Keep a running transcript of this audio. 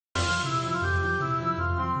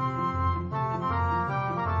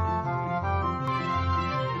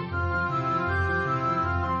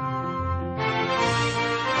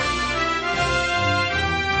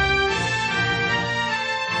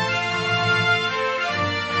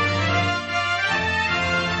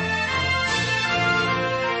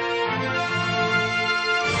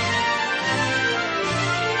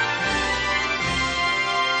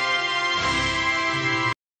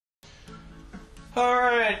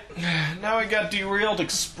now I got Derailed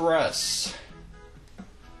Express.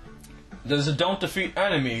 There's a don't defeat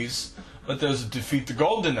enemies, but there's a defeat the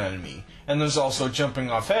golden enemy, and there's also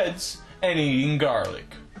jumping off heads and eating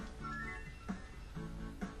garlic.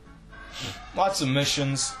 Lots of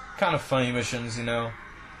missions, kind of funny missions, you know.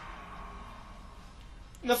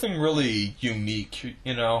 Nothing really unique,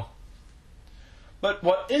 you know. But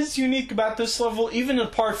what is unique about this level, even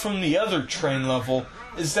apart from the other train level,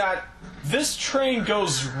 is that this train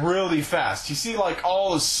goes really fast. You see, like,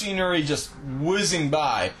 all the scenery just whizzing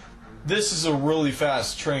by. This is a really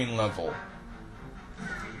fast train level.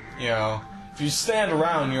 You know, if you stand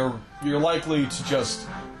around, you're likely to just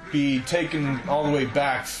be taken all the way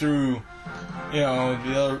back through, you know,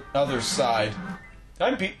 the other side.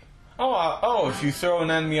 If you throw an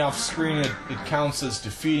enemy off screen, it counts as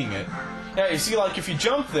defeating it. Yeah, you see, like, if you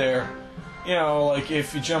jump there, you know, like,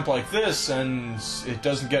 if you jump like this, and it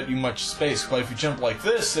doesn't get you much space, but if you jump like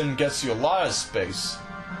this, and it gets you a lot of space,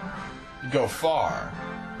 you go far.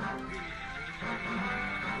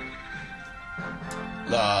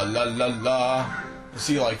 La la la la. You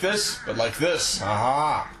see, like this, but like this.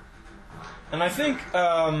 Aha! And I think,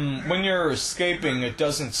 when you're escaping, it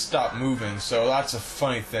doesn't stop moving, so that's a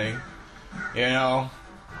funny thing. You know?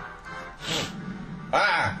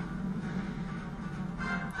 Ah!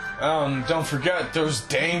 Don't forget, there's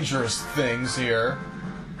dangerous things here.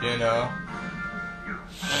 You know?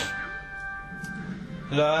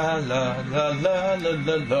 La la la la la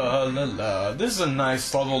la la la la. This is a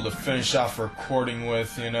nice level to finish off recording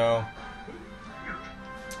with, you know?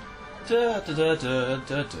 Da da da da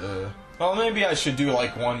da da. Well, maybe I should do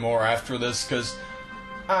like one more after this, because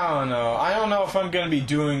I don't know. I don't know if I'm going to be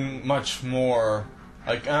doing much more.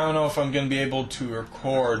 Like, I don't know if I'm going to be able to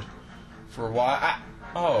record for a while.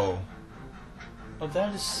 Oh,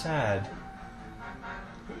 that is sad.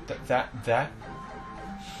 That.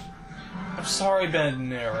 I'm sorry,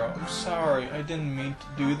 Bandinero. I'm sorry. I didn't mean to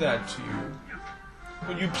do that to you.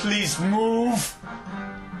 Would you please move?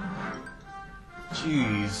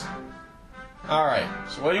 Jeez. Alright,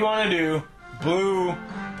 so what do you want to do? Blue,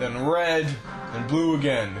 then red, then blue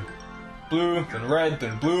again. Blue, then red,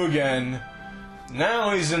 then blue again.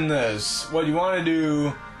 Now he's in this. What you want to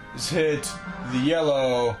do is hit the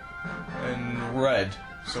yellow and red.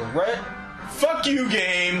 So red... Fuck you,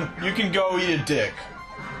 game! You can go eat a dick.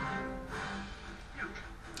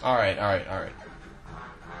 Alright.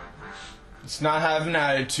 Let's not have an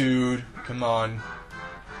attitude. Come on.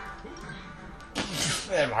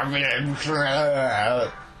 I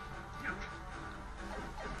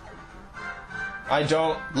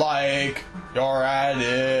don't like your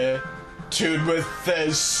attitude with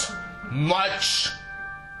this much.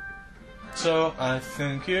 So I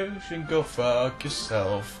think you should go fuck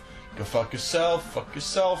yourself. Go fuck yourself,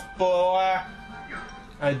 boy.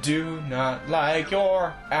 I do not like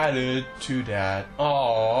your attitude at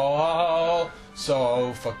all.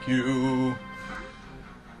 So fuck you.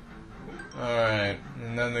 Alright,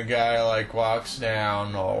 and then the guy, like, walks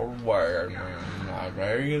down. Oh, weird, man. Like,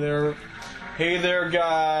 hey there,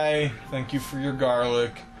 guy. Thank you for your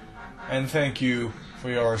garlic. And thank you for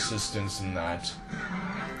your assistance in that.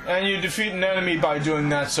 And you defeat an enemy by doing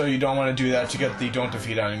that, so you don't want to do that to get the don't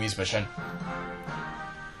defeat enemies mission.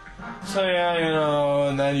 So yeah, you know,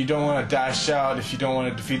 and then you don't want to dash out if you don't want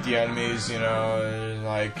to defeat the enemies, you know,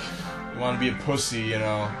 like, you want to be a pussy, you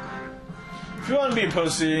know. If you want to be a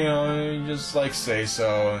pussy, you know, you just, like, say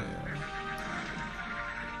so.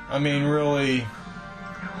 I mean, really,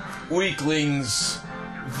 weaklings,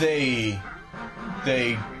 they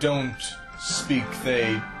don't speak,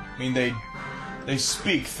 they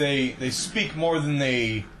speak more than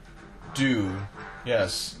they do.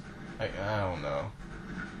 Yes. I don't know.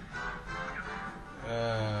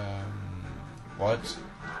 What?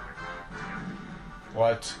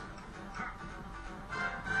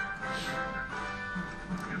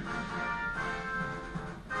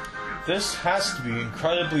 This has to be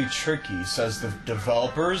incredibly tricky, says the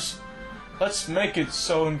developers. Let's make it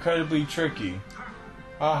so incredibly tricky.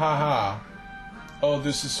 Ha ha ha. Oh,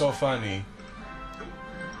 this is so funny.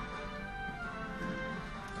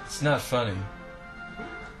 It's not funny.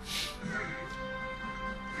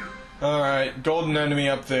 Alright, golden enemy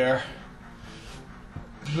up there.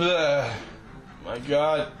 Blech. My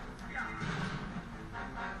god.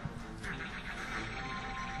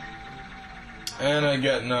 And I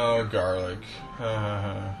get no garlic.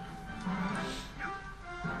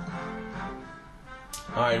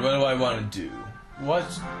 Alright, what do I want to do? What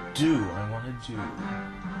do I want to do?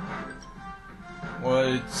 What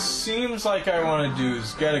it seems like I want to do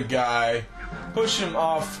is get a guy, push him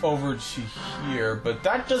off over to here, but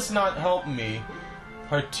that does not help me.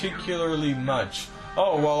 particularly much.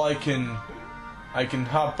 Oh, well, I can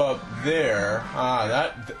hop up there.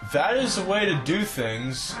 That is a way to do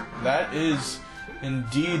things. That is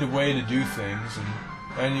indeed a way to do things. And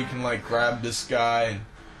then you can like grab this guy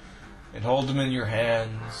and hold him in your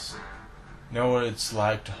hands. Know what it's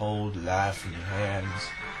like to hold life in your hands.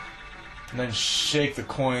 And then shake the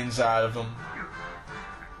coins out of him.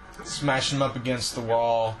 Smash him up against the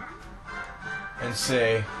wall. And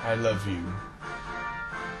say, I love you.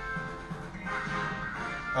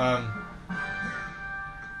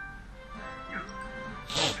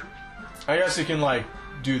 I guess you can, like,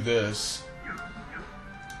 do this.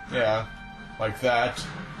 Yeah, like that.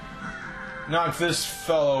 Knock this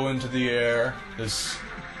fellow into the air. This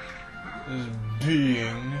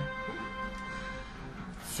being.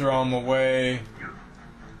 Throw him away.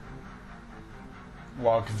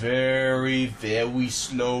 Walk very, very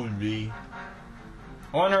slowly.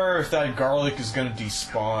 I wonder if that garlic is gonna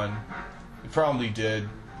despawn. It probably did.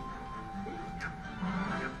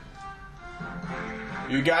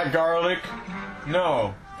 You got garlic?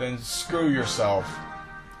 No. Then screw yourself.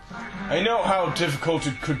 I know how difficult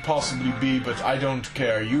it could possibly be, but I don't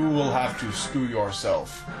care. You will have to screw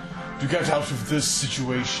yourself to get out of this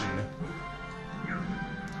situation.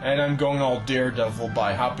 And I'm going all Daredevil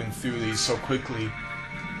by hopping through these so quickly.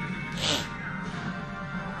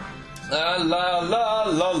 La la la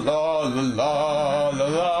la la la la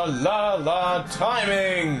la la la.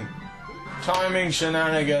 Timing! Timing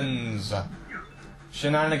shenanigans.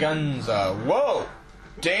 Shenanigans. Whoa!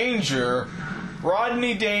 Danger!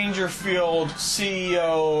 Rodney Dangerfield,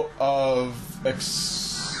 CEO of I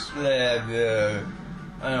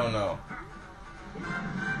don't know.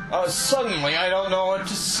 Suddenly I don't know what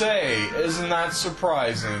to say. Isn't that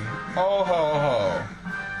surprising? Ho ho ho.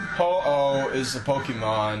 Ho-Oh is a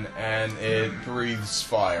Pokemon, and it breathes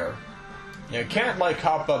fire. You can't, like,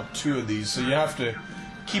 hop up two of these, so you have to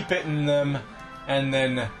keep hitting them, and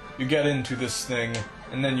then you get into this thing,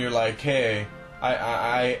 and then you're like, hey,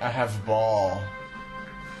 I have a ball.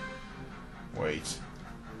 Wait.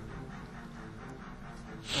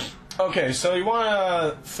 Okay, so you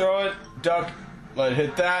wanna throw it, duck, let it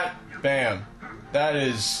hit that, bam. That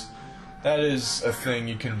is a thing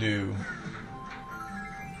you can do.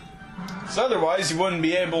 So otherwise, you wouldn't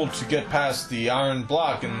be able to get past the iron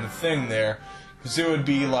block and the thing there, because it would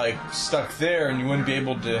be like stuck there, and you wouldn't be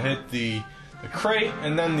able to hit the crate,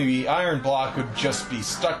 and then the iron block would just be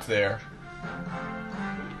stuck there.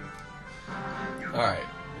 All right,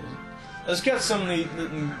 let's get some of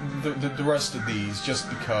the rest of these, just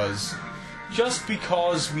because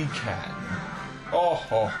we can. Oh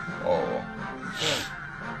ho oh.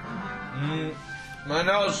 My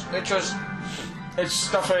nose itches. It's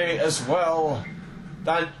stuffy as well.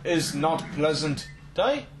 That is not pleasant. Did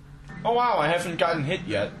I? Oh wow, I haven't gotten hit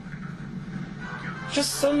yet. It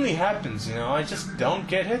just suddenly happens, you know. I just don't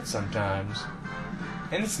get hit sometimes.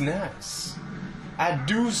 And it's nice. I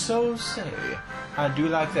do so say. I do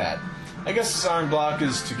like that. I guess this iron block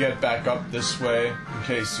is to get back up this way, in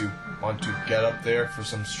case you want to get up there for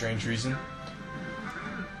some strange reason.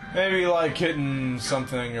 Maybe like hitting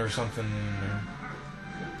something or something.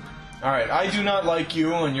 Alright, I do not like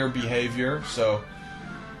you and your behavior, so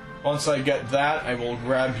once I get that, I will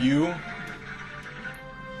grab you.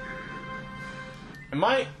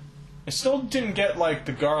 I still didn't get, like,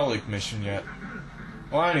 the garlic mission yet.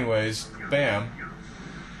 Well, anyways, bam.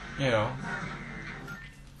 You know.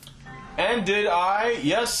 And did I?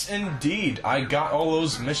 Yes, indeed. I got all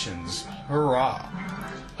those missions. Hurrah.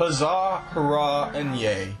 Huzzah, hurrah, and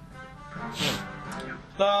yay.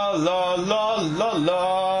 La la la la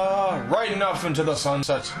la, riding off into the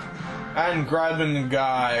sunset and grabbing the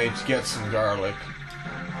guy to get some garlic.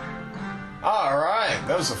 Alright,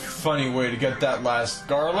 that was a funny way to get that last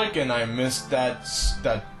garlic, and I missed that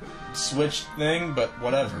switch thing, but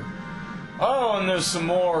whatever. Oh, and there's some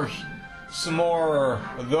more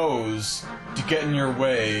of those to get in your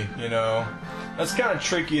way, you know. That's kind of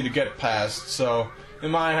tricky to get past, so you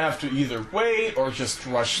might have to either wait or just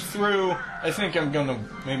rush through. I think I'm gonna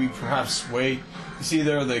maybe perhaps wait. You see,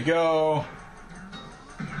 there they go.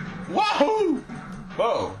 Wahoo!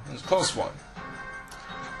 Whoa, that was a close one.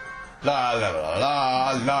 La la la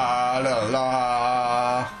la la la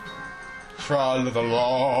la. Tra la la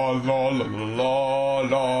la la la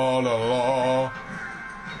la la la.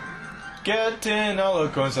 Getting all the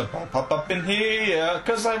coins that pop up in here,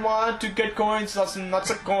 cause I want to get coins, lots and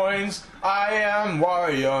lots of coins. I am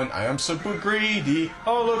Wario and I am super greedy.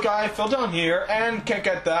 Oh look, I fell down here and can't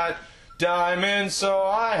get that diamond, so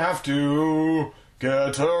I have to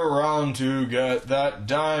get around to get that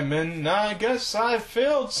diamond. I guess I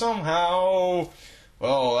failed somehow.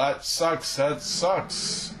 Well, that sucks. That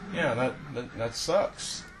sucks. Yeah, that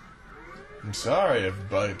sucks. I'm sorry,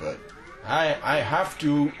 everybody, but I have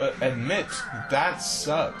to admit that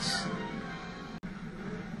sucks.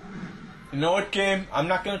 You know what, game? I'm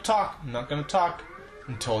not gonna talk. I'm not gonna talk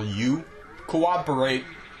until you cooperate.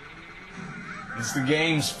 It's the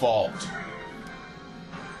game's fault.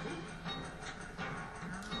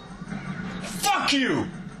 Fuck you!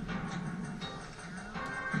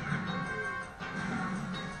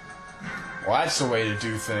 Well, that's the way to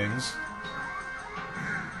do things.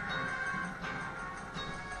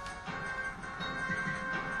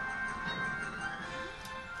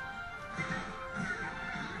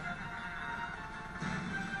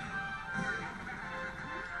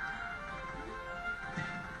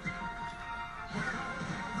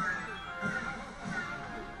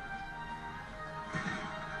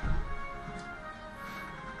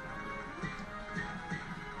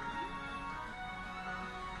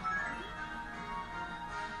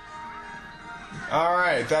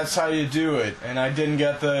 Alright, that's how you do it. And I didn't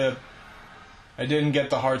get the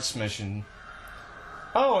hearts mission.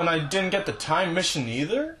 Oh, and I didn't get the time mission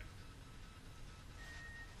either?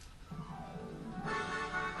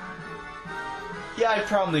 Yeah, I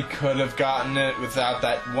probably could have gotten it without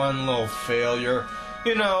that one little failure.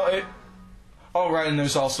 You know, it... Oh, right, and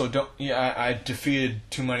there's also... I defeated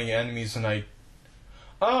too many enemies and I...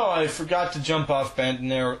 Oh, I forgot to jump off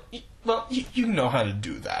Bandonero. Well, you know how to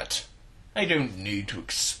do that. I don't need to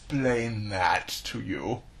explain that to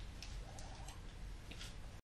you.